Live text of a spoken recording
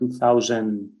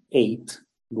2008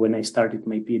 when I started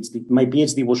my PhD. My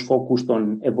PhD was focused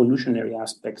on evolutionary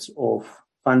aspects of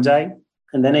fungi.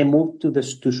 And then I moved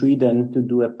to Sweden to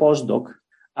do a postdoc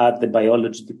at the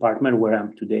biology department where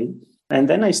I'm today. And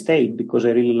then I stayed because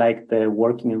I really liked the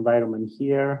working environment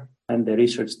here and the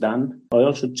research done. I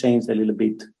also changed a little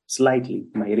bit, slightly,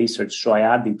 my research. So I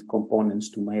added components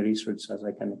to my research, as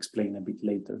I can explain a bit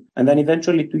later. And then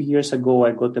eventually 2 years ago,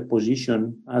 I got a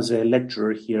position as a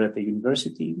lecturer here at the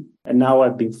university. And now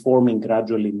I've been forming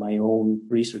gradually my own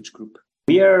research group.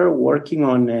 We are working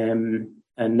on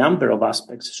a number of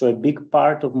aspects. So a big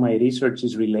part of my research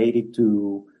is related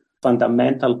to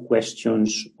fundamental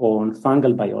questions on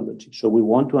fungal biology. So we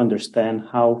want to understand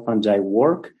how fungi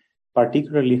work,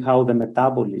 particularly how the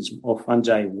metabolism of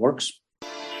fungi works.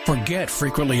 Forget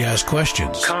frequently asked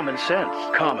questions, common sense,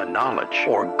 common knowledge,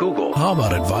 or Google. How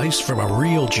about advice from a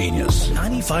real genius?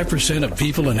 95% of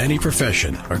people in any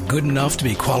profession are good enough to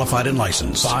be qualified and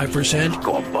licensed. 5%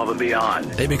 go above and beyond.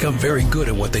 They become very good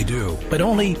at what they do, but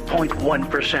only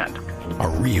 0.1% are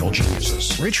real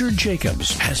geniuses. Richard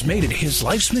Jacobs has made it his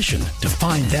life's mission to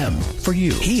find them for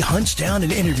you. He hunts down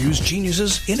and interviews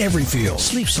geniuses in every field: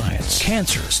 sleep science,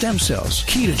 cancer, stem cells,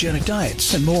 ketogenic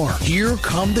diets, and more. Here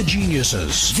come the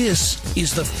geniuses. This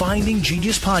is the Finding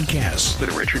Genius Podcast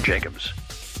with Richard Jacobs.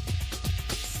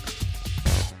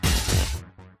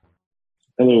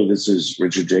 Hello, this is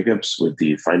Richard Jacobs with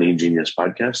the Finding Genius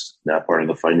Podcast, now part of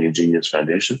the Finding Genius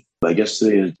Foundation. My guest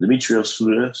today is Dimitrios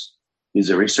Floudas. He's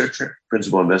a researcher,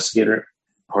 principal investigator,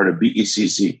 part of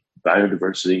BECC,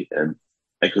 Biodiversity and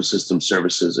Ecosystem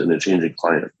Services in a Changing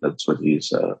Climate. That's what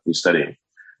he's studying.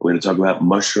 We're going to talk about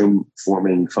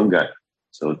mushroom-forming fungi.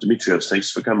 So, Dimitrios,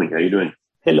 thanks for coming. How are you doing?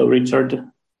 Hello, Richard.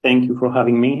 Thank you for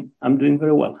having me. I'm doing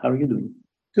very well. How are you doing?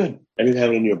 Good. I didn't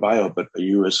have it in your bio, but are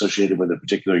you associated with a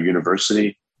particular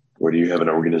university, or do you have an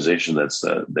organization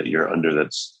that you're under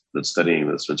that's studying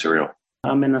this material?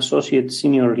 I'm an associate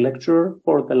senior lecturer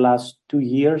for the last 2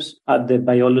 years at the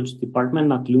biology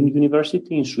department at Lund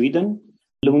University in Sweden.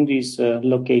 Lund is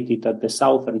located at the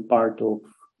southern part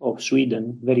of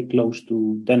Sweden, very close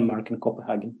to Denmark and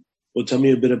Copenhagen. Well, tell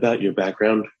me a bit about your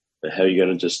background, how you got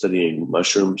into studying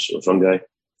mushrooms or fungi,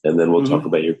 and then we'll talk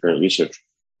about your current research.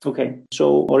 Okay.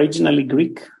 So originally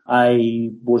Greek,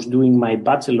 I was doing my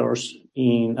bachelor's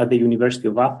at the University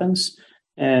of Athens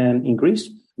in Greece.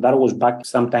 That was back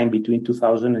sometime between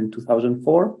 2000 and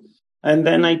 2004. And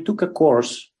then I took a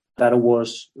course that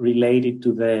was related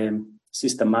to the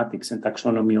systematics and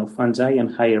taxonomy of fungi and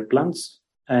higher plants.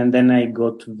 And then I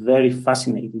got very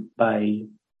fascinated by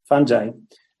fungi,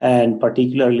 and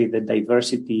particularly the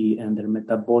diversity and their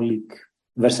metabolic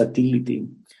versatility.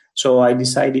 So I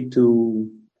decided to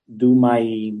do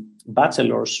my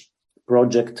bachelor's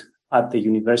project at the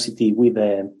university with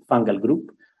a fungal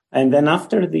group. And then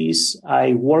after this,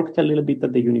 I worked a little bit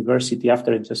at the university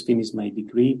after I just finished my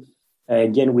degree,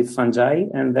 again with fungi.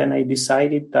 And then I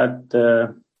decided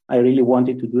that I really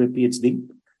wanted to do a PhD.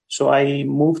 So I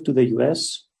moved to the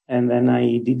US, and then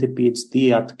I did a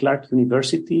PhD at Clark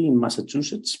University in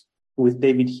Massachusetts with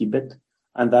David Hibbett.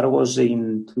 And that was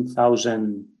in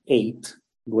 2008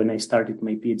 when I started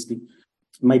my PhD.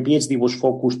 My PhD was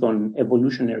focused on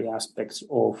evolutionary aspects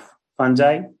of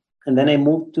fungi. And then I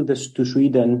moved to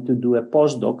Sweden to do a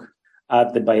postdoc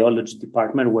at the biology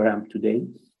department where I'm today.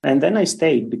 And then I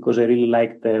stayed because I really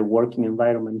liked the working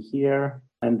environment here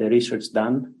and the research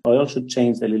done. I also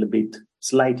changed a little bit,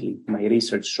 slightly, my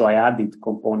research. So I added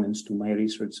components to my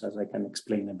research, as I can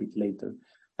explain a bit later.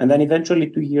 And then eventually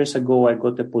 2 years ago, I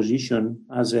got a position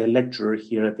as a lecturer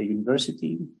here at the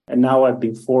university. And now I've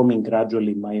been forming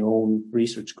gradually my own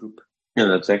research group. Yeah,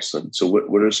 that's excellent. So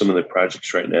what are some of the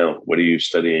projects right now? What are you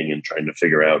studying and trying to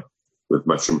figure out with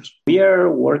mushrooms? We are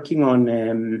working on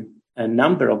a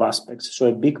number of aspects. So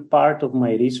a big part of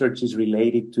my research is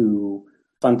related to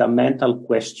fundamental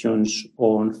questions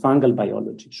on fungal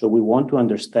biology. So we want to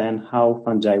understand how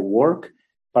fungi work,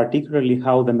 particularly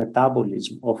how the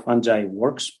metabolism of fungi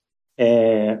works.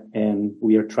 And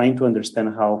we are trying to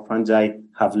understand how fungi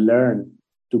have learned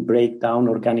to break down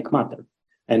organic matter.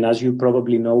 And as you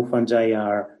probably know, fungi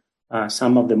are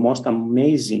some of the most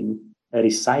amazing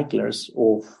recyclers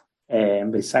of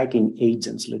recycling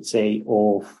agents, let's say,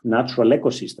 of natural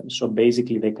ecosystems. So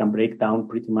basically, they can break down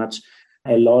pretty much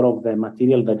a lot of the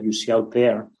material that you see out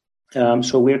there.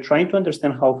 So we're trying to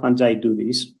understand how fungi do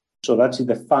this. So that's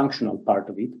the functional part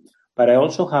of it. But I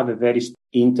also have a very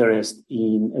interest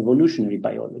in evolutionary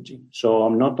biology. So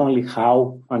not only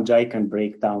how fungi can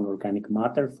break down organic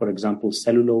matter, for example,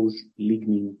 cellulose,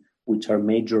 lignin, which are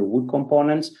major wood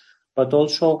components, but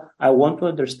also I want to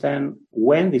understand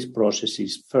when these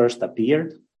processes first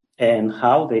appeared and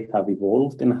how they have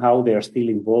evolved and how they are still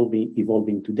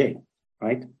evolving today,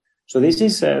 right? So this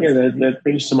is... that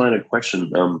brings to mind a question.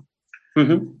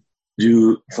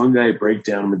 Do fungi break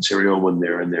down material when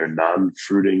they're in their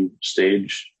non-fruiting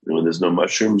stage, when there's no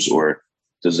mushrooms, or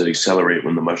does it accelerate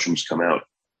when the mushrooms come out?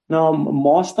 No,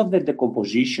 most of the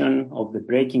decomposition of the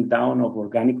breaking down of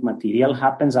organic material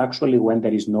happens actually when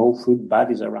there is no fruit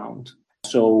bodies around.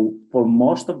 So for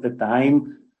most of the time,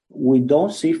 we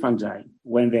don't see fungi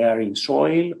when they are in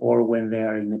soil or when they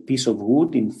are in a piece of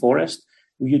wood in forest.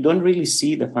 You don't really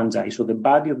see the fungi. So the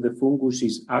body of the fungus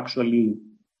is actually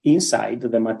inside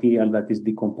the material that is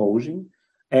decomposing.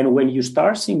 And when you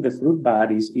start seeing the fruit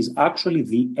bodies is actually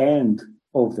the end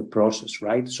of the process,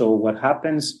 right? So what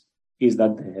happens is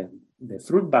that the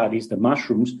fruit bodies, the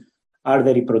mushrooms, are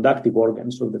the reproductive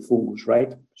organs of the fungus,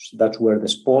 right? So that's where the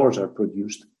spores are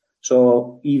produced.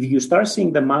 So if you start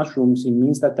seeing the mushrooms, it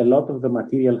means that a lot of the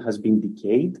material has been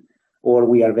decayed, or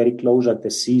we are very close at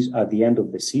the end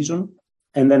of the season.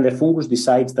 And then the fungus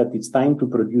decides that it's time to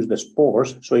produce the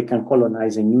spores so it can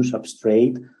colonize a new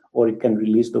substrate, or it can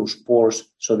release those spores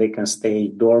so they can stay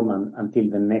dormant until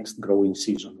the next growing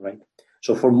season, right?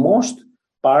 So for most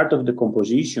part of the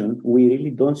composition, we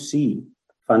really don't see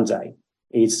fungi.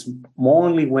 It's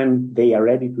only when they are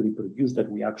ready to reproduce that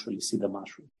we actually see the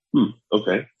mushroom.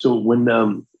 Okay. So when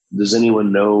does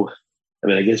anyone know? I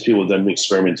mean, I guess people have done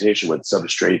experimentation with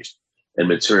substrate and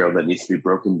material that needs to be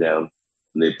broken down,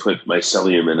 and they put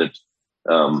mycelium in it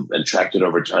and tracked it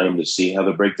over time to see how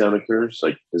the breakdown occurs.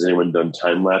 Like, has anyone done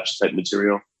time lapse type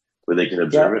material where they can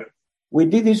observe it? We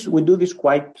do this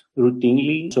quite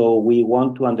routinely. So we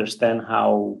want to understand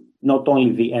how not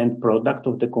only the end product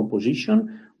of the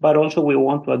composition, but also we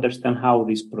want to understand how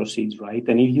this proceeds, right?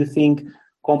 And if you think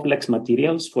complex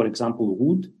materials, for example,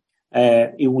 wood,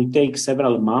 it will take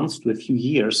several months to a few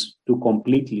years to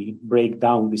completely break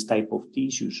down this type of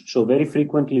tissues. So very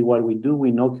frequently what we do, we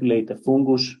inoculate a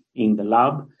fungus in the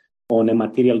lab on a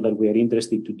material that we are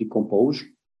interested to decompose.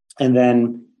 And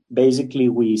then basically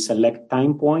we select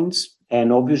time points.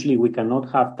 And obviously we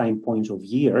cannot have time points of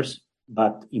years,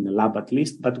 but in a lab at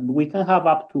least, but we can have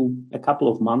up to a couple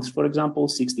of months, for example,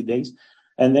 60 days.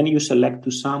 And then you select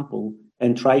to sample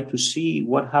and try to see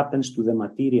what happens to the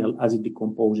material as it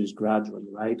decomposes gradually,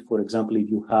 right? For example, if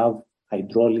you have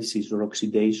hydrolysis or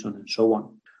oxidation and so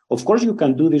on. Of course, you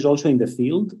can do this also in the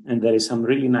field, and there is some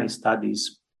really nice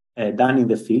studies done in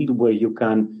the field where you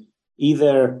can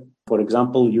either, for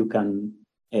example, you can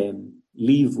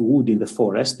leave wood in the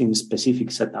forest in specific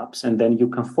setups, and then you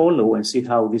can follow and see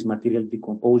how this material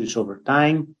decomposes over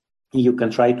time. You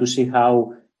can try to see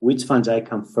which fungi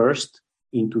come first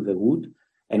into the wood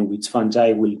and which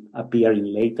fungi will appear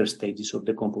in later stages of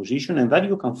decomposition, and that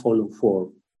you can follow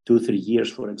for 2-3 years,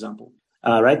 for example.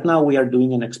 Right now, we are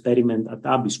doing an experiment at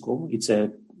Abisko. It's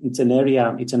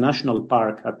a national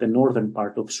park at the northern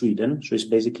part of Sweden, so it's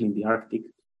basically in the Arctic.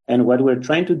 And what we're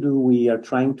trying to do, we are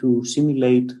trying to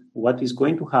simulate what is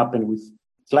going to happen with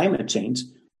climate change.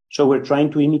 So we're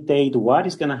trying to imitate what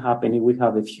is going to happen if we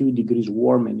have a few degrees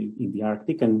warming in the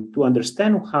Arctic. And to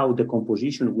understand how the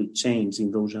composition will change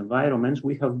in those environments,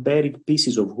 we have buried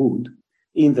pieces of wood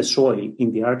in the soil,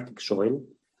 in the Arctic soil.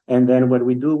 And then what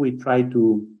we do, we try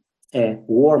to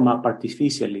warm up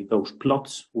artificially those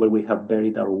plots where we have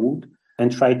buried our wood,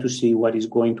 and try to see what is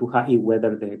going to happen,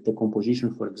 whether the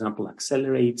composition, for example,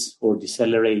 accelerates or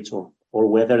decelerates, or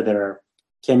whether there are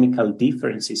chemical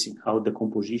differences in how the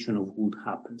composition of wood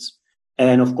happens.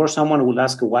 And of course, someone will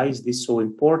ask, why is this so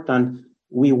important?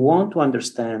 We want to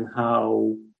understand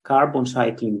how carbon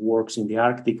cycling works in the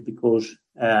Arctic, because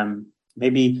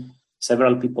maybe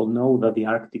several people know that the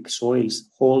Arctic soils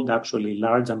hold actually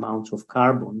large amounts of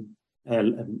carbon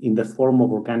in the form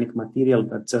of organic material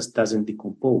that just doesn't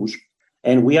decompose.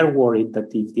 And we are worried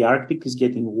that if the Arctic is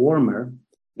getting warmer,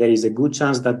 there is a good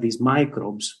chance that these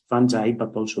microbes, fungi,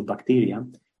 but also bacteria,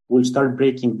 will start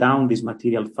breaking down this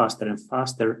material faster and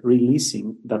faster,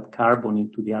 releasing that carbon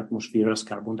into the atmosphere as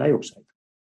carbon dioxide.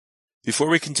 Before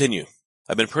we continue,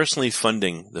 I've been personally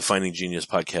funding the Finding Genius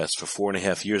podcast for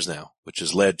 4.5 years now, which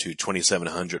has led to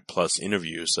 2,700 plus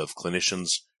interviews of clinicians,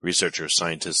 researchers,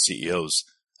 scientists, CEOs,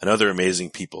 and other amazing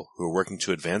people who are working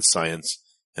to advance science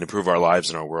and improve our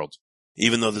lives and our world.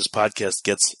 Even though this podcast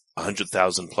gets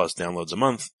 100,000 plus downloads a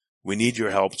month, we need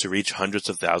your help to reach hundreds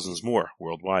of thousands more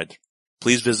worldwide.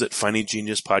 Please visit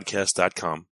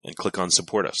findinggeniuspodcast.com and click on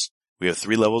Support Us. We have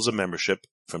 3 levels of membership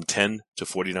from $10 to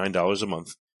 $49 a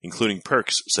month, including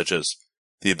perks such as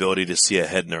the ability to see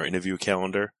ahead in our interview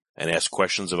calendar and ask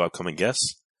questions of upcoming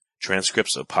guests,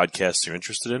 transcripts of podcasts you're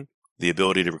interested in, the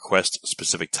ability to request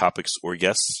specific topics or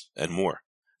guests, and more.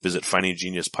 Visit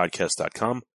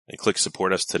findinggeniuspodcast.com and click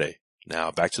Support Us today.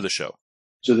 Now back to the show.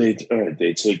 So they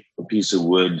take a piece of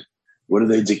wood. What do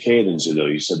they decay it into, though?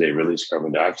 You said they release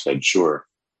carbon dioxide, sure.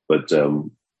 But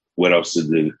what else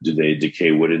do they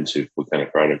decay wood into? What kind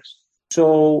of products?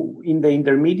 So in the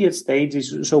intermediate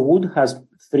stages, so wood has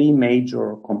three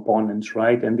major components,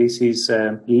 right? And this is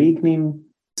lignin,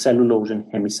 cellulose, and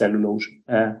hemicellulose.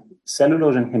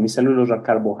 Cellulose and hemicellulose are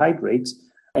carbohydrates,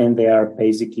 and they are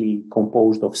basically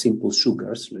composed of simple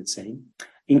sugars, let's say,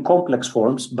 in complex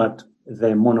forms, but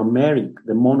the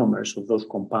monomers of those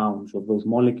compounds, of those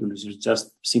molecules, is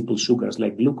just simple sugars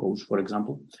like glucose, for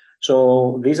example.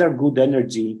 So these are good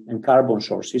energy and carbon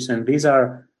sources, and these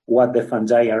are what the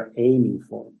fungi are aiming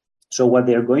for. So what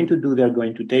they're going to do, they're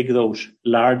going to take those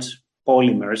large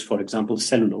polymers, for example,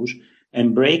 cellulose,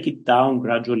 and break it down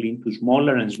gradually into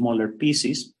smaller and smaller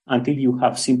pieces until you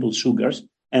have simple sugars,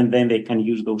 and then they can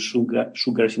use those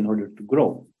sugars in order to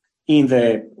grow.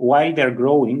 While they're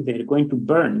growing, they're going to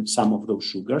burn some of those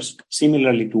sugars,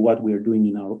 similarly to what we're doing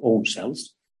in our own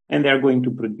cells, and they're going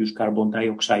to produce carbon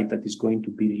dioxide that is going to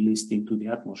be released into the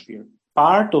atmosphere.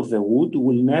 Part of the wood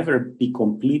will never be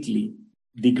completely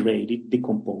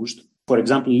decomposed. For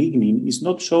example, lignin is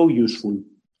not so useful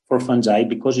for fungi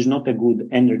because it's not a good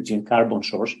energy and carbon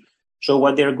source. So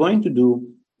what they're going to do,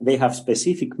 they have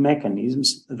specific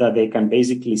mechanisms that they can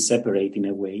basically separate in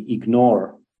a way,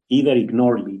 either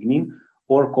ignore lignin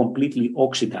or completely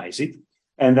oxidize it.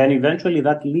 And then eventually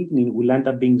that lignin will end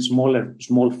up being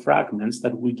small fragments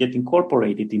that will get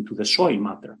incorporated into the soil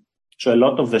matter. So a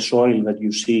lot of the soil that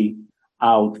you see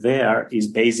out there is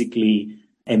basically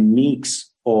a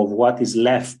mix of what is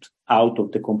left out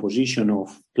of the composition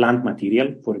of plant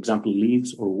material, for example,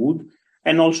 leaves or wood,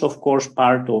 and also, of course,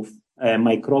 part of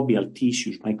microbial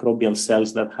tissues, microbial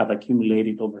cells that have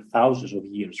accumulated over thousands of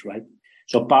years, right?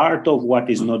 So part of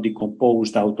what is not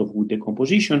decomposed out of wood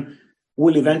decomposition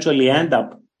will eventually end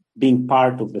up being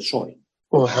part of the soil.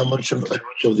 Well, how much of the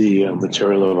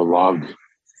material of a log,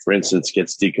 for instance,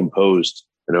 gets decomposed,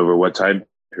 and over what time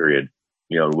period?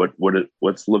 You know,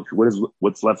 what's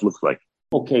left look like?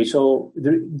 Okay, so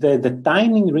the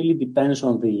timing really depends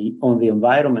on the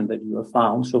environment that you have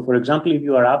found. So, for example, if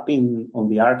you are up on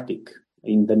the Arctic,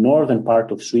 in the northern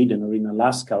part of Sweden, or in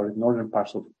Alaska, or in northern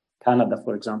parts of Canada,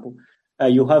 for example,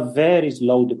 you have very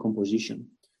slow decomposition.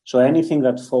 So anything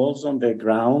that falls on the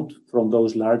ground from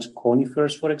those large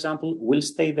conifers, for example, will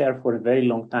stay there for a very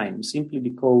long time, simply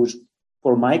because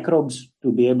for microbes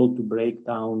to be able to break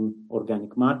down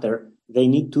organic matter, they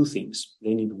need two things.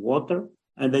 They need water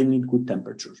and they need good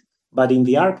temperatures. But in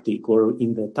the Arctic or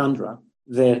in the tundra,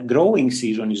 the growing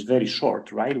season is very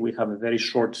short, right? We have a very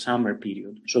short summer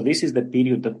period. So this is the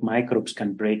period that microbes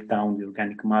can break down the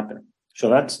organic matter. So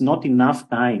that's not enough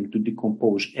time to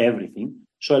decompose everything.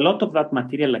 So a lot of that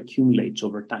material accumulates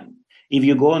over time. If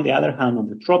you go, on the other hand, on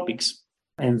the tropics,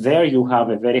 and there you have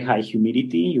a very high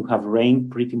humidity, you have rain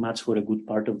pretty much for a good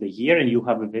part of the year, and you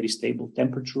have a very stable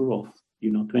temperature of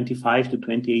 25 to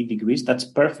 28 degrees. That's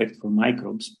perfect for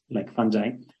microbes like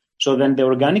fungi. So then the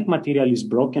organic material is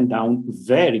broken down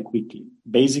very quickly.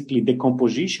 Basically,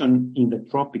 decomposition in the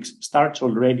tropics starts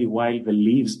already while the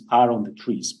leaves are on the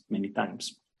trees many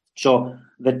times. So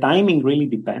the timing really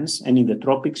depends. And in the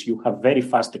tropics, you have very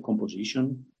fast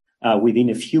decomposition. Within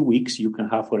a few weeks, you can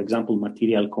have, for example,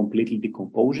 material completely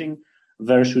decomposing,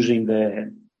 versus in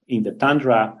the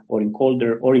tundra or in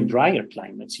colder or in drier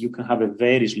climates, you can have a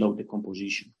very slow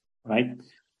decomposition, right?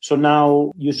 So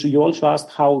now you also asked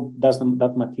how does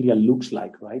that material looks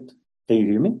like, right? Can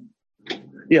you hear me?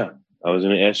 Yeah, I was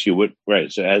going to ask you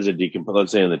right. So as it decomposes,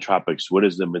 let's say in the tropics, what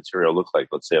does the material look like?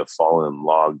 Let's say a fallen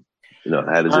log,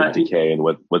 how does it decay and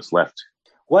what's left?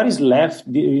 What is left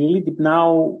really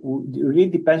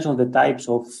depends on the types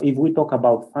of, if we talk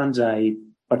about fungi,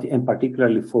 and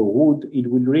particularly for wood, it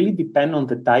will really depend on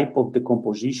the type of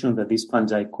decomposition that this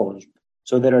fungi cause.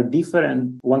 So there are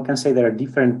different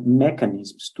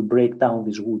mechanisms to break down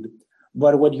this wood.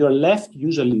 But what you're left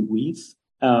usually with,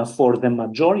 for the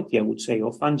majority, I would say,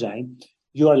 of fungi,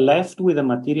 you are left with a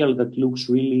material that looks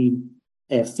really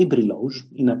fibrillose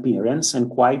in appearance and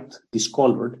quite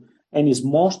discolored, and is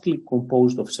mostly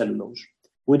composed of cellulose.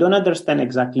 We don't understand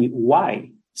exactly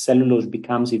why cellulose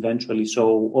becomes eventually so,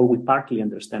 or we partly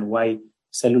understand why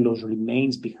cellulose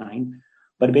remains behind.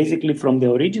 But basically from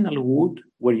the original wood,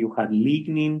 where you had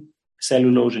lignin,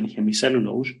 cellulose, and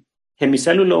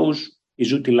hemicellulose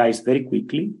is utilized very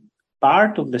quickly.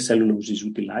 Part of the cellulose is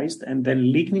utilized, and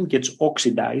then lignin gets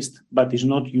oxidized, but is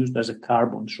not used as a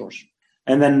carbon source.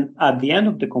 And then at the end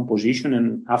of the composition,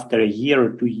 and after a year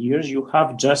or 2 years, you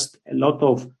have just a lot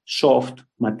of soft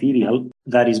material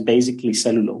that is basically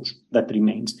cellulose that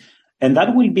remains. And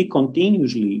that will be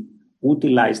continuously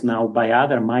utilized now by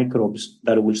other microbes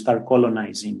that will start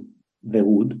colonizing the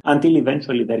wood until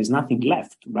eventually there is nothing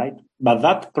left, right? But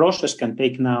that process can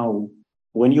take now,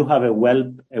 when you have a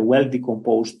well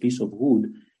decomposed piece of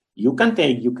wood, you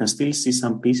can still see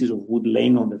some pieces of wood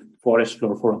laying on the forest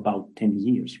floor for about 10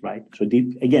 years, right? So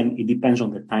again, it depends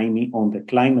on the timing, on the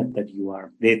climate that you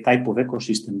are, the type of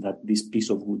ecosystem that this piece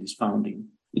of wood is found in.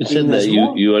 You said that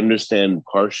you understand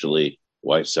partially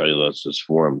why cellulose is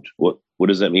formed. What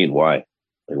does that mean? Why?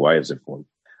 Like, why is it formed?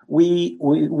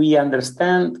 We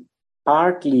understand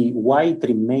partly why it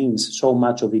remains so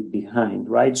much of it behind,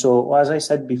 right? So as I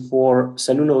said before,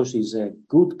 cellulose is a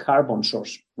good carbon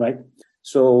source, right?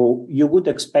 So you would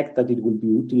expect that it will be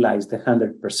utilized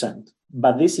 100%.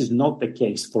 But this is not the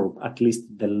case for at least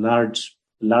the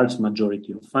large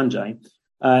majority of fungi.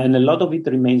 And a lot of it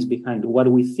remains behind.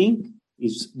 What we think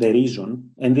is the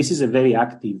reason, and this is a very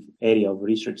active area of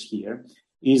research here,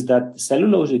 is that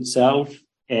cellulose itself,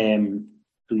 to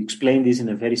explain this in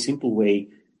a very simple way,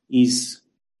 is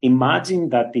imagine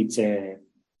that it's a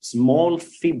small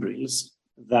fibrils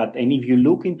and if you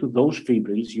look into those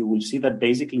fibrils, you will see that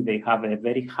basically they have a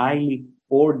very highly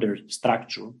ordered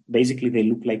structure. Basically, they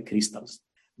look like crystals.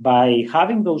 By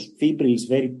having those fibrils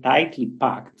very tightly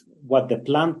packed, what the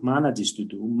plant manages to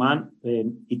do,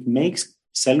 it makes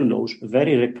cellulose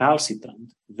very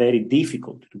recalcitrant, very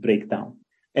difficult to break down.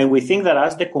 And we think that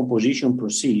as the composition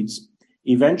proceeds,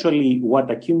 eventually what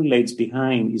accumulates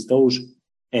behind is those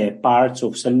parts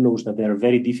of cellulose that are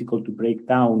very difficult to break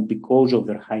down because of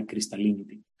their high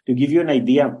crystallinity. To give you an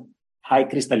idea, high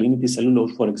crystallinity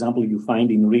cellulose, for example, you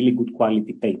find in really good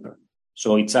quality paper.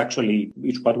 So it's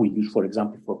what we use, for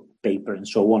example, for paper and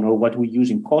so on, or what we use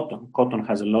in cotton. Cotton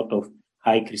has a lot of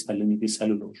high crystallinity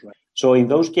cellulose, right? So in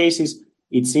those cases,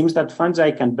 it seems that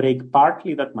fungi can break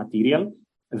partly that material.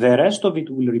 The rest of it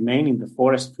will remain in the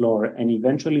forest floor and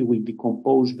eventually will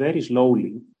decompose very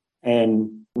slowly,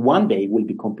 and one day will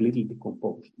be completely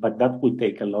decomposed, but that will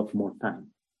take a lot more time.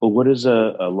 Well, what does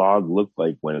a log look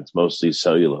like when it's mostly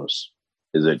cellulose?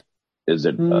 Is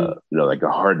it like a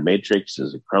hard matrix?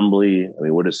 Is it crumbly? I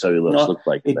mean, what does cellulose look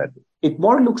like? It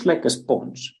more looks like a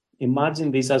sponge.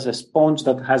 Imagine this as a sponge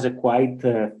that has a quite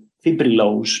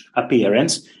fibrillose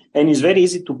appearance and is very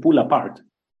easy to pull apart.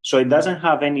 So it doesn't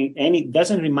have it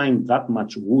doesn't remind that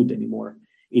much wood anymore.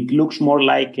 It looks more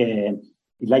like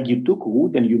you took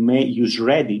wood and you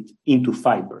shred it into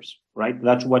fibers, right?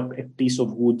 That's what a piece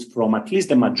of wood from at least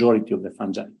the majority of the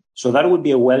fungi. So that would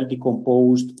be a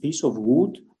well-decomposed piece of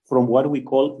wood from what we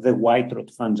call the white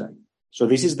rot fungi. So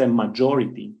this is the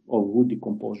majority of wood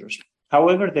decomposers.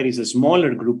 However, there is a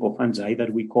smaller group of fungi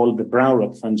that we call the brown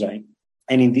rot fungi.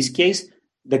 And in this case,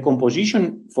 the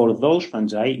composition for those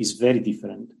fungi is very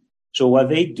different. So what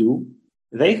they do,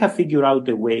 they have figured out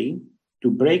a way to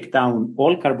break down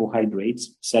all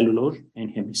carbohydrates, cellulose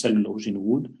and hemicellulose in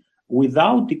wood,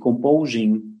 without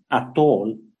decomposing at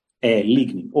all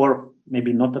lignin, or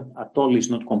maybe not at all is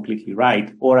not completely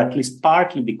right, or at least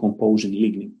partly decomposing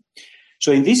lignin.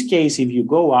 So in this case, if we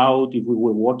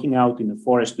were walking out in the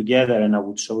forest together and I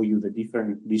would show you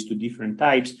these two different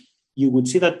types, you would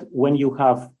see that when you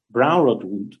have brown rot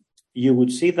wood, you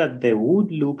would see that the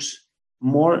wood looks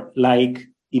more like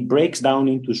it breaks down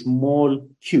into small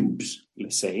cubes,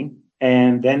 let's say.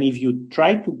 And then if you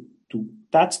try to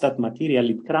touch that material,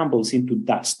 it crumbles into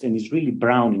dust and is really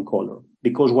brown in color,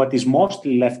 because what is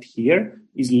mostly left here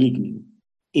is lignin.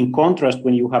 In contrast,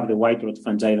 when you have the white rot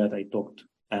fungi that I talked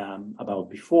about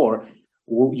before,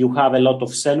 you have a lot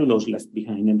of cellulose left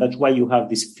behind, and that's why you have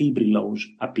this fibrillose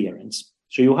appearance.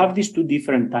 So you have these two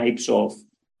different types of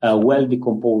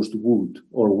well-decomposed wood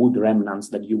or wood remnants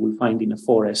that you will find in a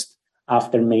forest.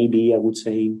 After maybe, I would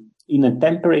say, in a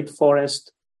temperate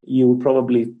forest, you will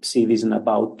probably see this in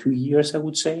about 2 years, I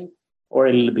would say, or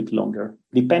a little bit longer,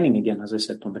 depending, again, as I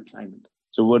said, on the climate.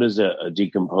 So what does a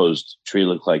decomposed tree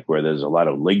look like where there's a lot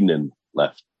of lignin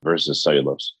left versus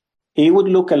cellulose? It would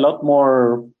look a lot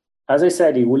more, as I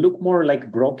said, it would look more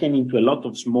like broken into a lot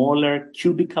of smaller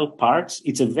cubical parts.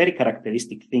 It's a very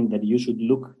characteristic thing that you should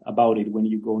look about it when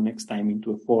you go next time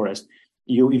into a forest.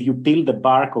 If you peel the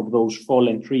bark of those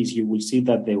fallen trees, you will see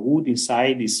that the wood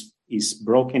inside is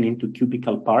broken into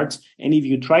cubical parts. And if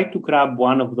you try to grab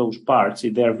one of those parts,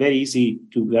 they are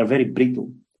very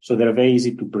brittle. So they're very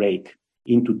easy to break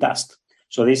into dust.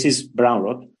 So this is brown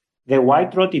rot. The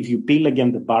white rot, if you peel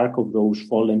again the bark of those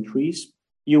fallen trees,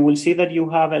 you will see that you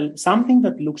have something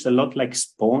that looks a lot like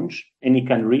sponge, and it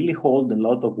can really hold a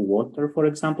lot of water, for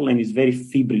example, and is very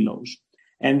fibrillose.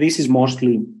 And this is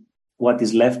mostly what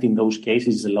is left in those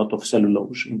cases, is a lot of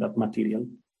cellulose in that material.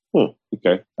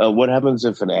 Okay. What happens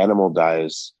if an animal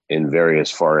dies in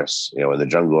various forests, in the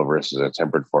jungle versus a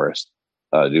temperate forest?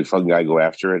 Do fungi go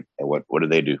after it? And what do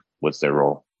they do? What's their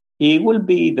role?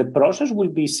 The process will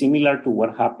be similar to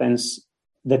what happens.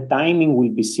 The timing will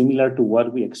be similar to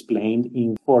what we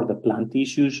explained for the plant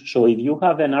tissues. So if you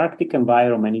have an Arctic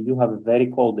environment, if you have a very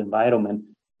cold environment,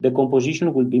 the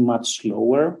composition will be much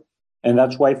slower. And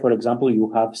that's why, for example,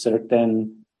 you have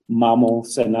certain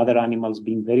mammals and other animals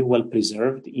being very well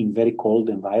preserved in very cold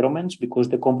environments because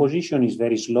the composition is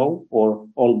very slow or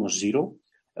almost zero.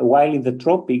 While in the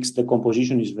tropics, the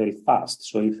composition is very fast.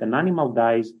 So if an animal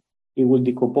dies, it will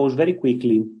decompose very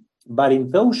quickly. But in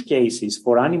those cases,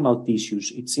 for animal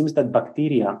tissues, it seems that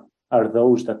bacteria are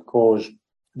those that cause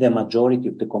the majority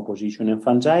of the composition. And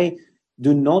fungi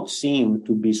do not seem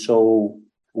to be so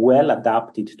well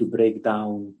adapted to break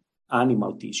down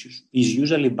animal tissues. It's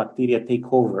usually bacteria take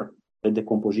over the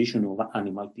decomposition of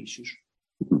animal tissues.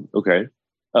 Okay.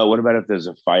 What about if there's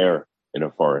a fire in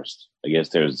a forest? I guess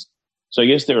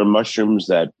there are mushrooms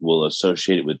that will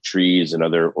associate it with trees and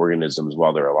other organisms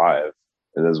while they're alive.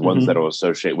 And there's ones that will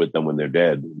associate with them when they're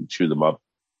dead and chew them up.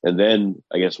 And then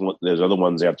I guess there's other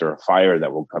ones after a fire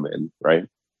that will come in, right?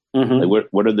 Like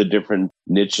what are the different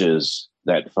niches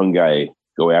that fungi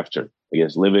go after? I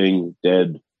guess living,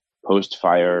 dead,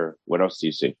 post-fire. What else do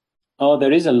you see? Oh,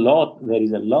 there is a lot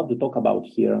to talk about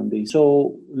here on this.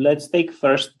 So let's take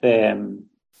first the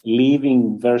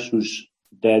living versus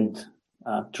dead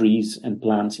trees and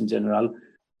plants in general.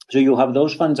 So you have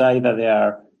those fungi that they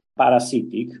are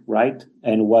parasitic, right?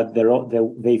 And what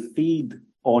they feed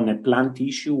on a plant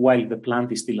tissue while the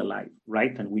plant is still alive,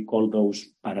 right? And we call those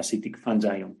parasitic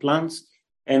fungi on plants.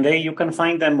 And you can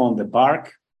find them on the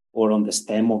bark or on the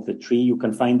stem of the tree. You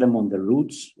can find them on the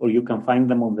roots, or you can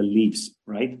find them on the leaves,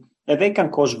 right? And they can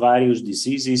cause various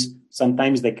diseases.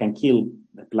 Sometimes they can kill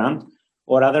the plant,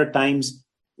 or other times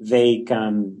they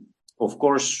can, of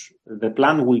course, the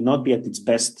plant will not be at its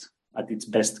best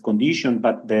condition,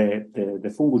 but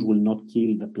the fungus will not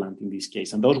kill the plant in this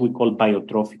case. And those we call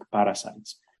biotrophic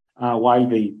parasites. While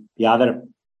the other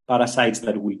parasites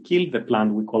that will kill the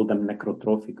plant, we call them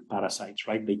necrotrophic parasites,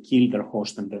 right? They kill their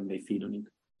host and then they feed on it.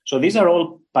 So these are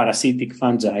all parasitic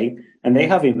fungi, and they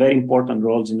have a very important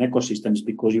roles in ecosystems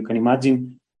because you can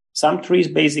imagine some trees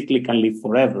basically can live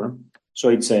forever. So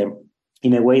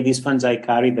in a way, these fungi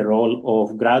carry the role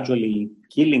of gradually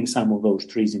killing some of those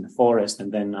trees in the forest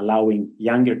and then allowing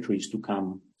younger trees to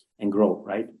come and grow,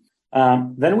 right?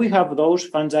 Then we have those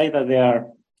fungi that they are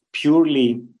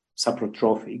purely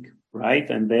saprotrophic, right?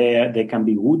 And they can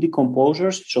be wood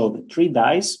decomposers. So the tree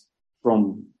dies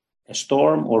from a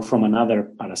storm or from another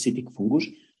parasitic fungus,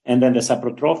 and then the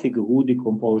saprotrophic wood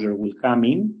decomposer will come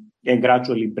in and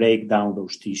gradually break down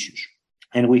those tissues.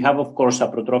 And we have, of course,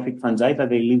 saprotrophic fungi that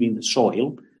they live in the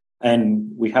soil.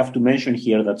 And we have to mention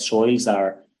here that soils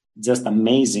are just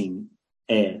amazing,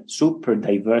 super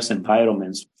diverse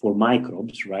environments for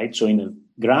microbes, right? So in a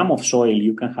gram of soil,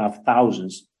 you can have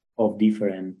thousands of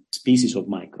different species of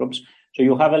microbes. So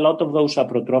you have a lot of those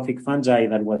saprotrophic fungi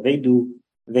that what they do,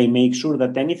 they make sure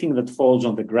that anything that falls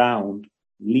on the ground,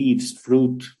 leaves,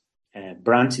 fruit,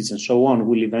 branches, and so on,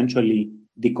 will eventually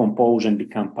decompose and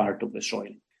become part of the soil.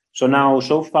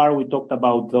 So far we talked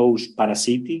about those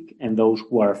parasitic and those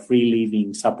who are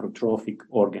free-living saprotrophic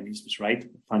organisms, right?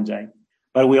 Fungi.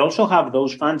 But we also have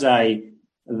those fungi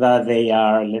that they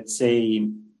are, let's say,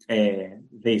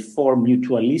 they form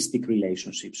mutualistic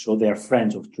relationships. So they are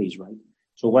friends of trees, right?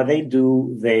 So what they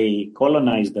do, they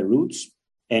colonize the roots,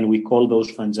 and we call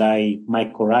those fungi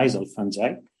mycorrhizal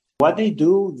fungi. What they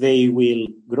do, they will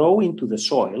grow into the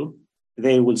soil.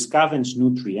 They will scavenge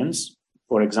nutrients,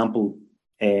 for example,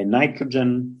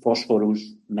 nitrogen, phosphorus,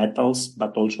 metals,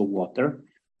 but also water.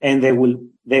 And they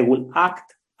will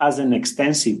act as an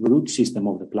extensive root system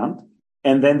of the plant.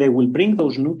 And then they will bring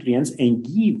those nutrients and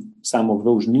give some of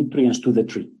those nutrients to the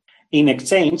tree. In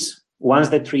exchange, once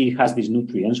the tree has these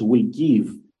nutrients, we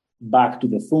give back to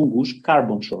the fungus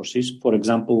carbon sources, for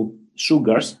example,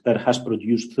 sugars that has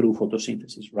produced through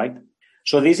photosynthesis, right?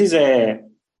 So this is a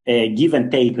give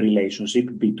and take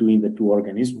relationship between the two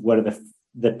organisms where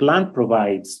the plant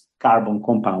provides carbon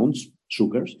compounds,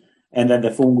 sugars, and then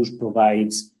the fungus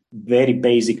provides very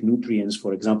basic nutrients,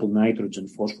 for example, nitrogen,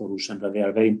 phosphorus, and that they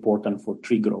are very important for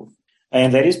tree growth.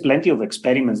 And there is plenty of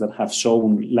experiments that have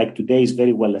shown, like today is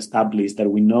very well established, that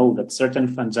we know that certain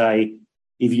fungi,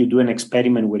 if you do an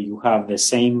experiment where you have the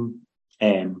same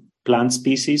plant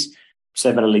species,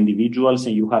 several individuals,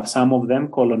 and you have some of them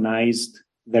colonized,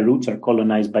 the roots are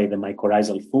colonized by the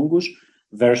mycorrhizal fungus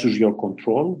versus your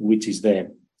control, which is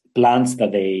the plants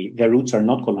that the roots are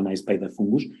not colonized by the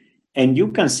fungus. And you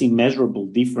can see measurable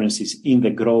differences in the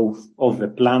growth of the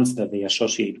plants that they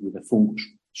associate with the fungus.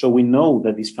 So we know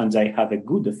that these fungi have a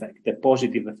good effect, a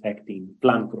positive effect in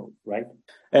plant growth, right?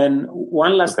 And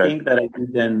one last thing that I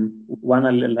didn't... One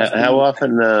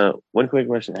quick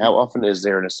question. How often is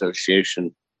there an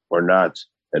association or not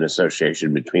an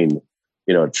association between,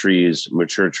 trees,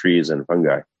 mature trees and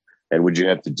fungi? And would you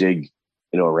have to dig,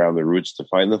 around the roots to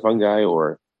find the fungi,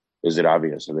 or is it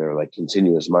obvious? Are there like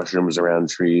continuous mushrooms around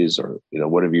trees, or,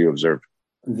 what have you observed?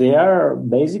 There are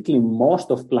basically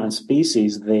most of plant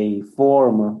species, they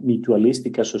form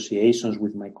mutualistic associations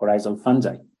with mycorrhizal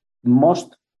fungi.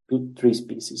 Most tree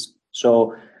species.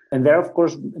 So, and there are, of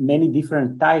course, many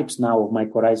different types now of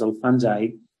mycorrhizal fungi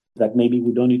that maybe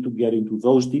we don't need to get into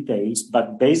those details,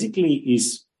 but basically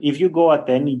is if you go at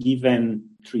any given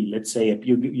tree, let's say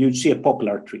you see a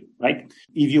poplar tree, right?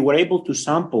 If you were able to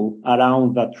sample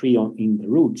around that tree in the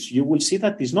roots, you will see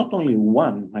that it's not only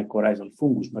one mycorrhizal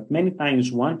fungus, but many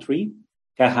times one tree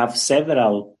can have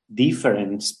several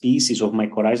different species of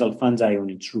mycorrhizal fungi on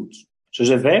its roots. So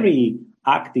it's a very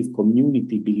active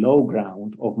community below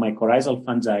ground of mycorrhizal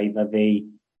fungi that they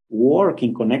work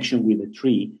in connection with the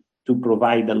tree to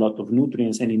provide a lot of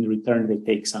nutrients, and in return, they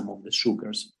take some of the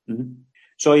sugars. Mm-hmm.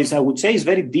 So I would say it's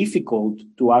very difficult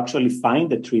to actually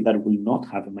find a tree that will not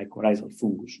have a mycorrhizal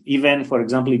fungus. Even, for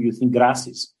example, if you think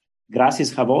grasses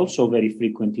have also very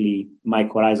frequently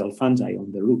mycorrhizal fungi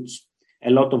on the roots.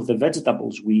 A lot of the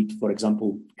vegetables we eat, for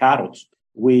example, carrots,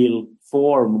 will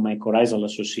form mycorrhizal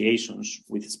associations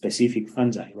with specific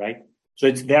fungi, right?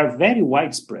 So they are very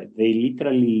widespread. They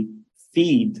literally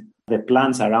feed the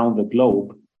plants around the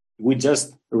globe. We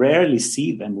just rarely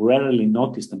see them, rarely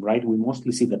notice them, right? We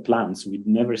mostly see the plants. We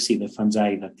never see the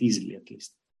fungi that easily, at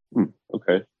least.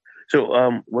 Okay.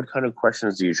 So what kind of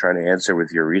questions are you trying to answer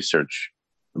with your research?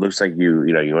 It looks like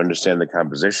you understand the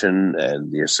composition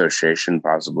and the association,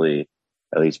 possibly,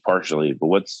 at least partially, but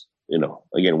what's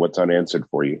unanswered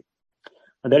for you?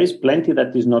 There is plenty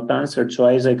that is not answered. So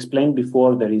as I explained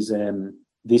before, there is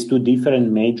these two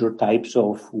different major types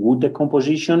of wood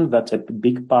decomposition. That's a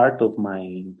big part of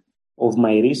my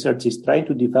research, is trying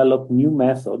to develop new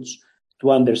methods to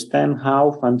understand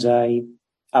how fungi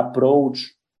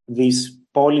approach these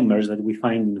polymers that we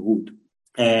find in wood.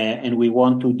 And we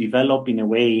want to develop in a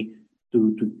way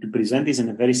to present this in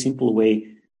a very simple way.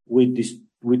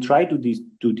 We try to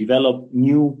develop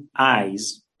new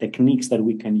eyes, techniques that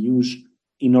we can use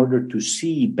in order to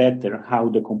see better how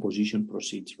the composition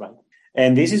proceeds, right?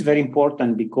 And this is very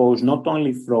important because not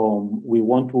only we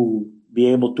want to be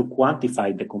able to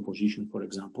quantify the composition, for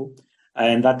example,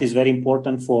 and that is very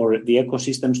important for the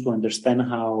ecosystems to understand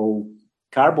how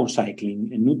carbon cycling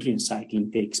and nutrient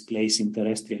cycling takes place in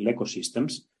terrestrial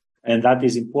ecosystems. And that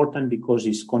is important because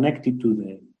it's connected to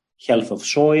the health of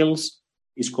soils,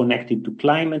 is connected to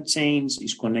climate change,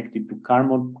 is connected to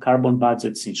carbon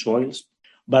budgets in soils.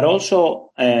 But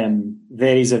also, from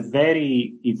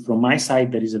my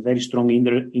side, there is a very strong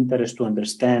interest to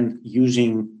understand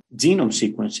using genome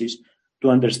sequences to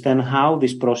understand how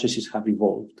these processes have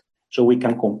evolved. So we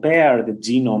can compare the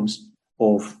genomes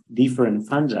of different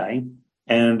fungi,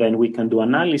 and then we can do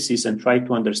analysis and try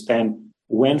to understand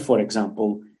when, for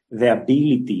example, the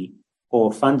ability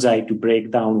of fungi to break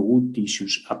down wood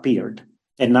tissues appeared.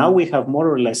 And now we have more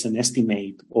or less an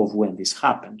estimate of when this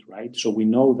happened, right? So we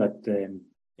know that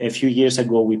a few years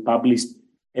ago, we published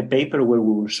a paper where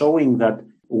we were showing that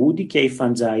wood decay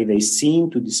fungi, they seem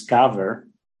to discover,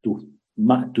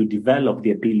 to develop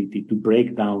the ability to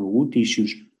break down wood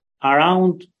tissues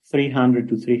around 300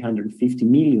 to 350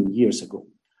 million years ago.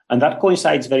 And that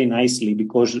coincides very nicely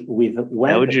because with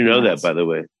when... How would you know that, by the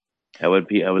way? How would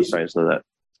science know that?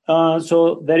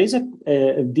 So there is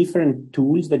a different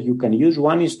tools that you can use.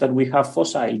 One is that we have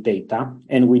fossil data,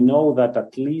 and we know that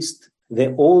at least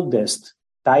the oldest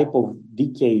type of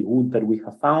decay wood that we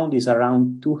have found is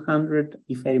around 200,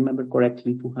 if I remember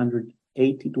correctly,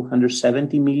 280,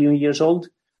 270 million years old.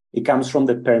 It comes from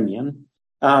the Permian.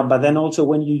 But then also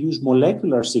when you use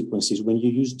molecular sequences, when you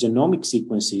use genomic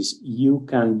sequences, you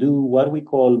can do what we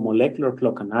call molecular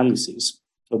clock analysis.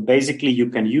 So basically you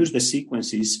can use the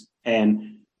sequences,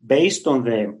 and based on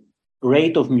the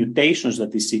rate of mutations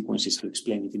that these sequences, to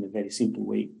explain it in a very simple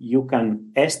way, you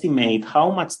can estimate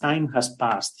how much time has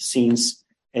passed since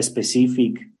a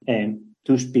specific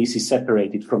two species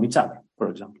separated from each other, for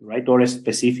example, right? Or a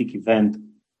specific event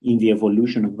in the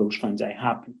evolution of those fungi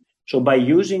happened. So by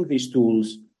using these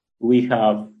tools, we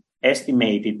have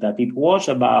estimated that it was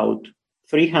about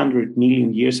 300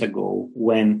 million years ago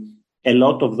when a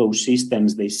lot of those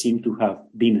systems, they seem to have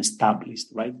been established,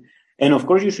 right? And of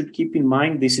course, you should keep in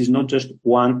mind, this is not just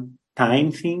one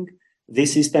time thing.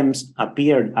 These systems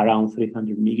appeared around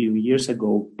 300 million years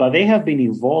ago, but they have been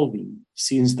evolving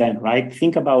since then, right?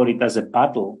 Think about it as a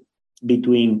battle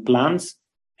between plants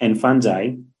and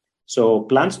fungi. So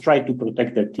plants try to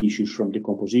protect their tissues from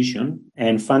decomposition,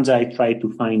 and fungi try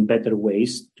to find better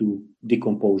ways to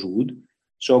decompose wood.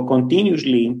 So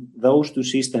continuously, those two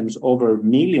systems over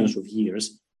millions of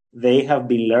years, they have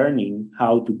been learning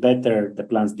how to better the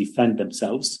plants defend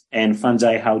themselves, and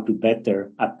fungi how to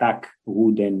better attack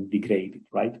wood and degrade it,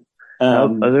 right? Are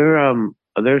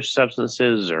there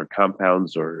substances or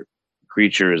compounds or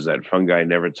creatures that fungi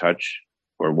never touch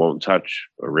or won't touch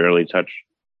or rarely touch?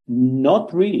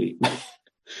 Not really.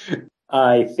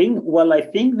 I think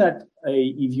that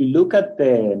if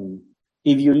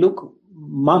you look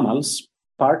mammals,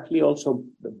 partly also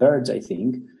the birds, I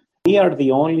think, we are the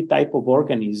only type of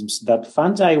organisms that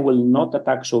fungi will not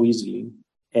attack so easily.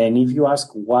 And if you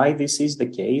ask why this is the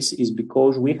case, is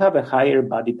because we have a higher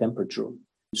body temperature.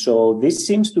 So this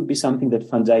seems to be something that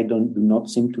fungi do not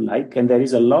seem to like. And there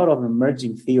is a lot of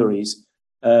emerging theories,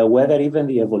 whether even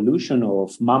the evolution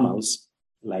of mammals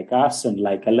like us and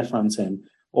like elephants and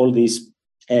all these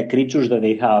creatures that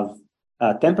they have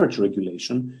temperature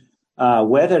regulation,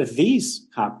 whether these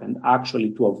happened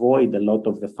actually to avoid a lot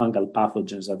of the fungal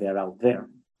pathogens that are out there.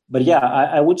 But yeah,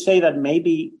 I would say that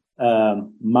maybe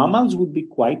mammals would be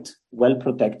quite well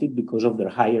protected because of their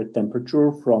higher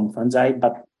temperature from fungi,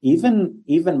 but even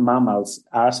mammals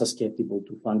are susceptible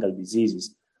to fungal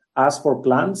diseases. As for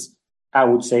plants, I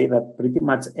would say that pretty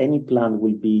much any plant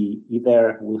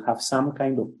will have some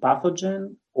kind of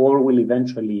pathogen or will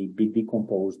eventually be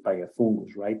decomposed by a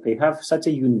fungus, right? They have such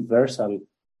a universal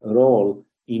role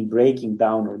in breaking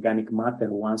down organic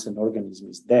matter once an organism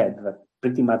is dead that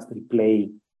pretty much they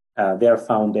are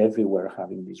found everywhere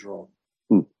having this role.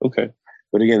 Okay.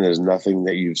 But again, there's nothing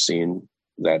that you've seen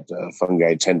that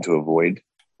fungi tend to avoid.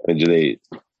 I mean, do they,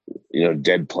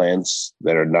 dead plants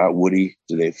that are not woody,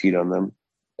 do they feed on them?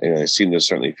 It seems to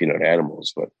certainly feed on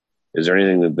animals, but is there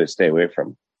anything that they stay away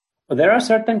from? There are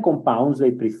certain compounds they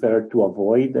prefer to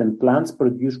avoid, and plants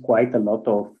produce quite a lot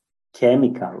of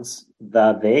chemicals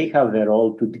that they have their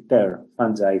role to deter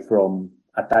fungi from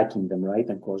attacking them, right,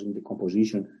 and causing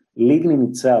decomposition. Lignin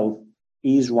itself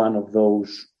is one of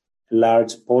those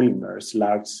large polymers,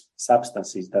 large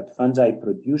substances that fungi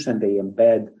produce and they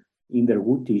embed in their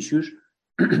wood tissues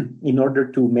in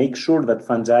order to make sure that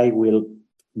fungi will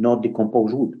not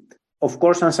decompose wood. Of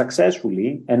course,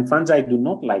 unsuccessfully, and fungi do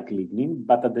not like lignin,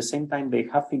 but at the same time, they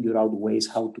have figured out ways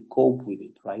how to cope with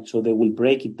it, right? So they will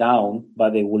break it down,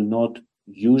 but they will not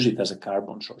use it as a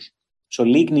carbon source. So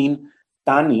lignin,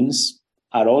 tannins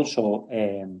are also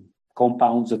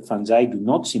compounds that fungi do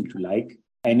not seem to like.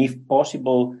 And if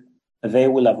possible, they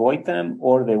will avoid them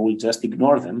or they will just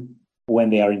ignore them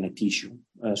when they are in a tissue.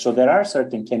 So there are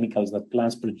certain chemicals that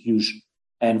plants produce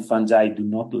and fungi do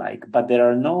not like. But there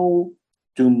are no,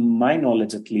 to my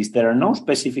knowledge at least, there are no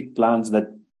specific plants that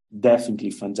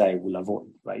definitely fungi will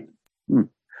avoid, right?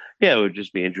 Yeah, it would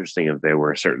just be interesting if there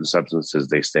were certain substances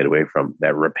they stayed away from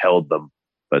that repelled them.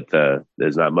 But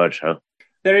there's not much, huh?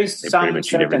 There is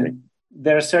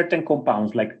there are certain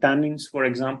compounds like tannins, for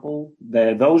example,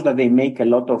 those that they make a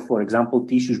lot of, for example,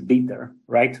 tissues bitter,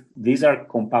 right? These are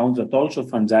compounds that also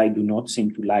fungi do not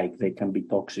seem to like. They can be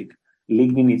toxic.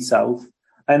 Lignin itself.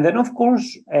 And then, of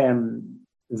course, I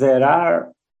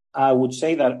would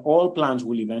say that all plants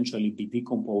will eventually be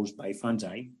decomposed by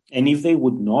fungi. And if they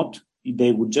would not,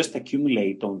 they would just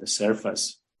accumulate on the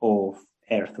surface of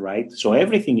Earth, right? So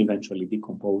everything eventually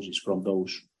decomposes from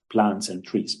those plants and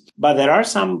trees. But there are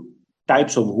some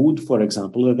types of wood, for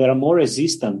example, that are more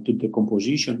resistant to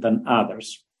decomposition than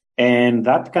others. And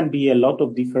that can be a lot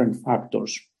of different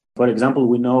factors. For example,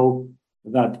 we know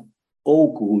that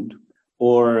oak wood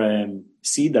or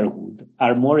cedar wood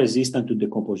are more resistant to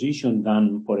decomposition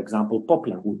than, for example,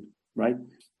 poplar wood, right?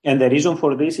 And the reason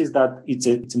for this is that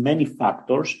it's many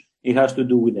factors. It has to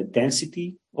do with the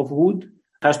density of wood,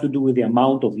 has to do with the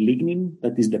amount of lignin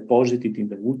that is deposited in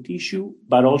the wood tissue,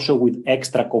 but also with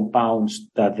extra compounds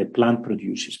that the plant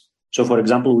produces. So, for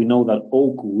example, we know that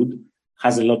oak wood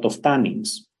has a lot of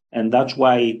tannins, and that's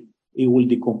why it will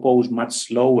decompose much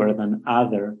slower than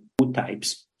other wood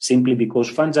types, simply because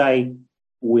fungi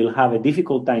will have a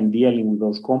difficult time dealing with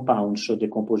those compounds, so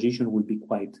decomposition will be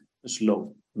quite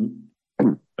slow.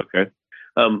 Okay.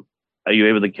 Are you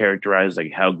able to characterize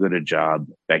like how good a job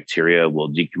bacteria will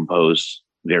decompose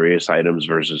various items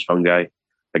versus fungi?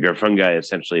 Like are fungi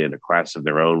essentially in a class of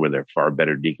their own where they're far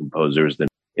better decomposers than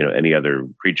any other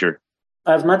creature?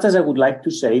 As much as I would like to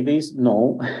say this,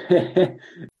 no.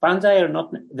 Fungi are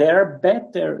not, they're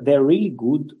better, they're really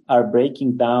good at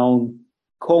breaking down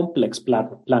complex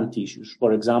plant tissues,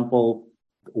 for example,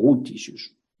 wood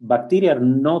tissues. Bacteria are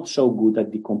not so good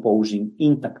at decomposing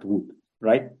intact wood,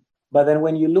 right? But then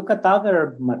when you look at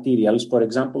other materials, for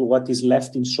example, what is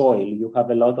left in soil, you have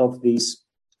a lot of these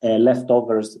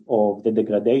leftovers of the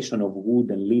degradation of wood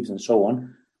and leaves and so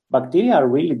on. Bacteria are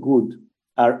really good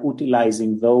at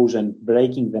utilizing those and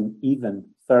breaking them even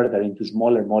further into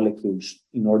smaller molecules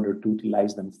in order to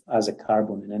utilize them as a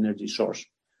carbon and energy source.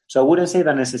 So I wouldn't say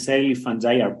that necessarily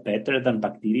fungi are better than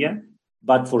bacteria,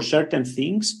 but for certain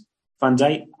things,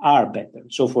 fungi are better.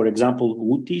 So, for example,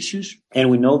 wood tissues, and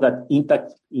we know that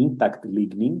intact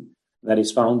lignin that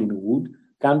is found in wood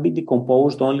can be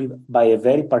decomposed only by a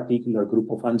very particular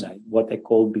group of fungi, what I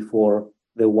called before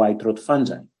the white rot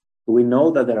fungi. We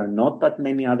know that there are not that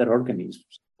many other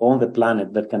organisms on the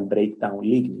planet that can break down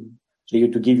lignin. So,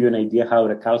 to give you an idea how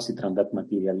recalcitrant that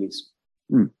material is.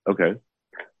 Okay.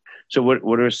 So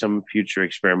what are some future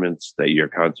experiments that you're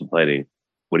contemplating?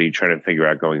 What are you trying to figure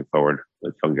out going forward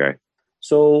with fungi?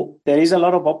 So there is a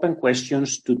lot of open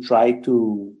questions to try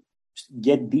to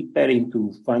get deeper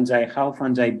into fungi, how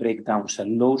fungi break down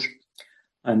cellulose.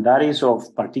 And that is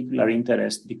of particular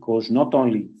interest because not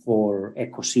only for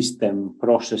ecosystem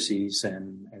processes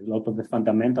and a lot of the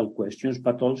fundamental questions,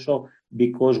 but also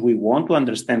because we want to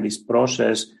understand this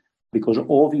process, because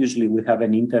obviously we have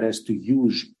an interest to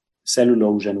use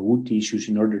cellulose and wood tissues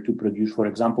in order to produce, for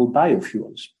example,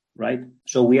 biofuels, right?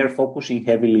 So we are focusing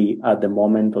heavily at the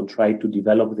moment on trying to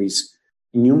develop these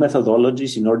new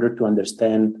methodologies in order to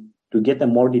understand, to get a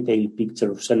more detailed picture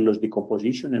of cellulose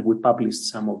decomposition. And we published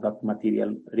some of that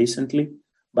material recently.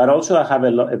 But also I have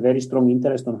a very strong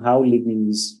interest on how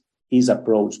lignin is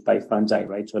approached by fungi,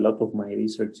 right? So a lot of my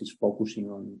research is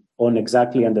focusing on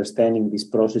exactly understanding these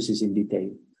processes in detail.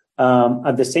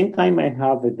 At the same time, I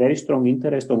have a very strong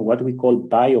interest on what we call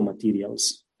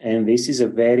biomaterials. And this is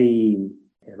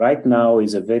right now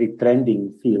is a very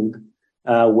trending field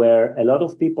where a lot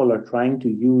of people are trying to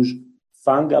use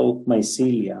fungal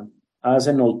mycelia as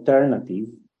an alternative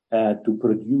to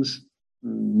produce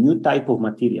new type of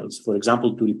materials, for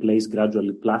example, to replace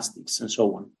gradually plastics and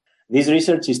so on. This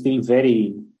research is still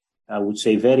very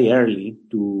early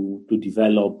to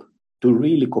develop, to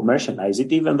really commercialize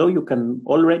it, even though you can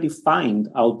already find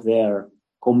out there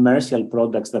commercial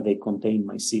products that they contain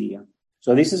mycelia.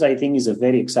 So this is, I think, is a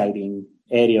very exciting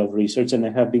area of research, and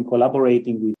I have been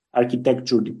collaborating with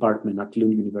architecture department at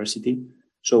Lund University.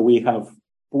 So we have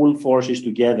pulled forces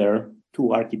together,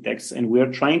 2 architects, and we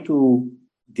are trying to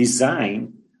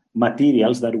design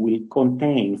materials that will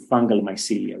contain fungal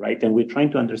mycelia, right? And we're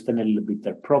trying to understand a little bit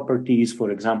their properties.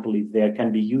 For example, if they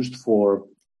can be used for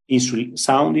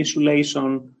sound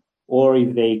insulation, or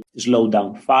if they slow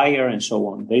down fire and so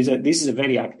on. This is a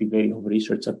very active area of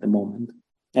research at the moment.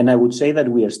 And I would say that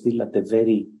we are still at the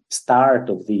very start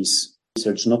of this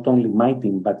research, not only my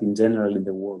team, but in general in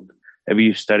the world. Have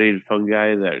you studied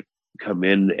fungi that come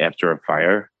in after a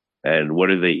fire? And what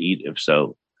do they eat, if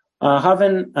so? I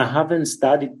haven't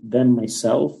studied them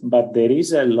myself, but there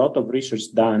is a lot of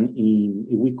research done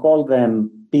we call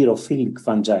them pyrophilic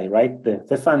fungi, right?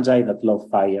 The fungi that love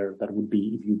fire, that would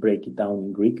be, if you break it down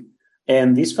in Greek.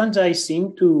 And these fungi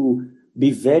seem to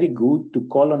be very good to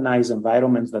colonize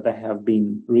environments that have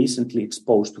been recently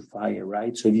exposed to fire,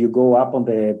 right? So if you go up on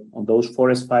those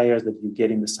forest fires that you get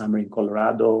in the summer in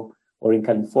Colorado or in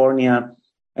California,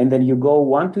 and then you go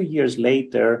 1-2 years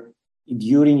later,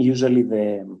 during usually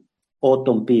the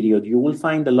autumn period, you will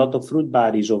find a lot of fruit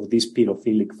bodies of these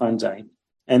pyrophilic fungi.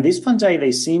 And these fungi,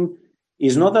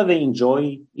 it's not that they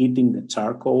enjoy eating the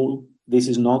charcoal. This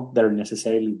is not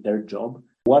necessarily their job.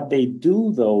 What they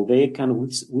do, though, they can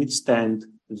withstand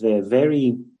the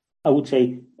very, I would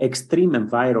say, extreme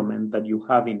environment that you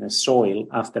have in a soil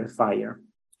after a fire.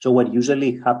 So what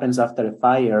usually happens after a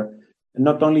fire,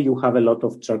 not only you have a lot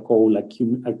of charcoal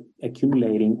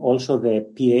accumulating, also the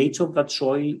pH of that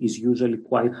soil is usually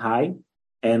quite high,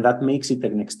 and that makes it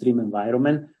an extreme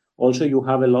environment. Also, you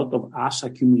have a lot of ash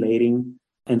accumulating,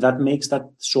 and that makes that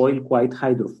soil quite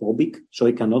hydrophobic, so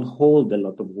it cannot hold a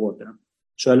lot of water.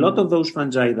 So a lot of those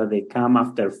fungi that they come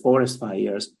after forest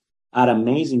fires are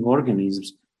amazing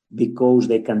organisms because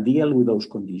they can deal with those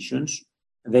conditions.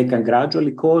 They can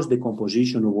gradually cause the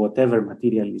decomposition of whatever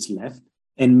material is left.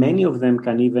 And many of them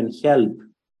can even help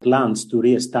plants to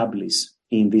reestablish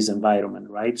in this environment,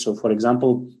 right? So, for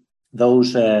example,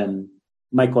 those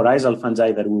mycorrhizal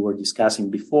fungi that we were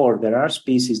discussing before, there are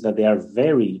species that they are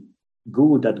very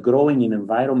good at growing in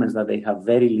environments that they have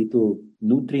very little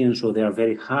nutrients, or they are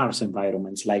very harsh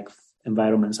environments, like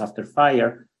environments after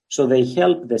fire. So they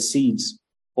help the seeds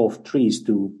of trees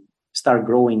to start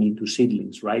growing into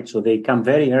seedlings, right? So they come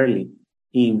very early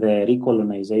in the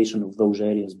recolonization of those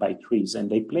areas by trees. And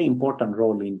they play an important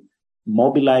role in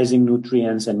mobilizing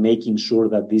nutrients and making sure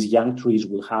that these young trees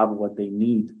will have what they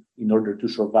need in order to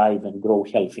survive and grow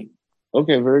healthy.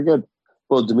 Okay, very good.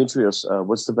 Well, Dimitrios,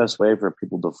 what's the best way for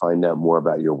people to find out more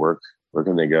about your work? Where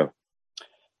can they go?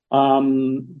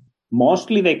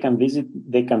 Mostly they can visit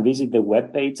the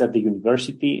webpage at the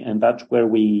university, and that's where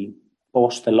we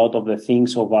post a lot of the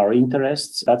things of our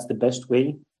interests. That's the best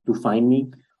way to find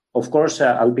me. Of course,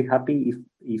 I'll be happy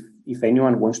if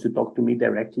anyone wants to talk to me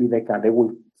directly. They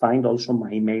will find also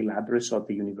my email address at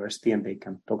the university, and they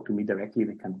can talk to me directly.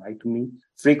 They can write to me.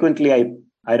 Frequently, I'm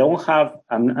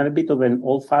a bit of an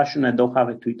old-fashioned. I don't have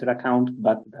a Twitter account,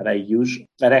 but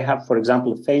that I have, for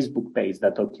example, a Facebook page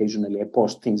that occasionally I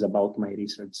post things about my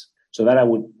research. So that I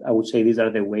would say these are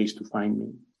the ways to find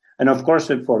me. And of course,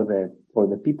 for the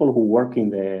people who work in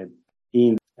the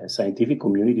scientific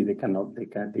community,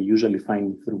 they usually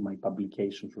find me through my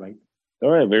publications, right?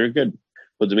 All right, very good.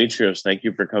 Well, Dimitrios, thank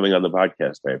you for coming on the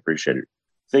podcast. I appreciate it.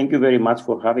 Thank you very much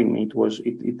for having me. It was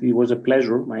a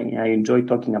pleasure. I enjoy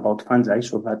talking about fungi,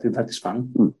 so that is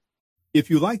fun. If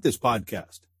you like this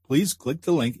podcast, please click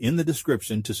the link in the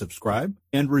description to subscribe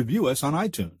and review us on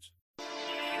iTunes.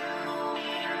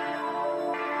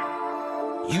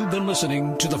 You've been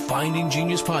listening to the Finding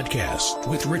Genius podcast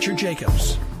with Richard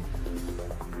Jacobs.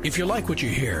 If you like what you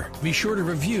hear, be sure to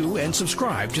review and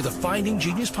subscribe to the Finding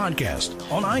Genius podcast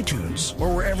on iTunes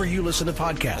or wherever you listen to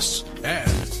podcasts.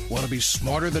 And want to be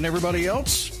smarter than everybody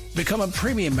else? Become a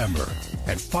premium member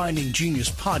at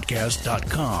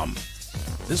findinggeniuspodcast.com.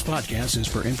 This podcast is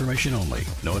for information only.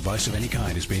 No advice of any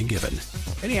kind is being given.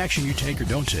 Any action you take or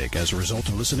don't take as a result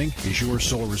of listening is your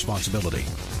sole responsibility.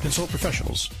 Consult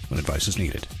professionals when advice is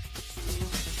needed.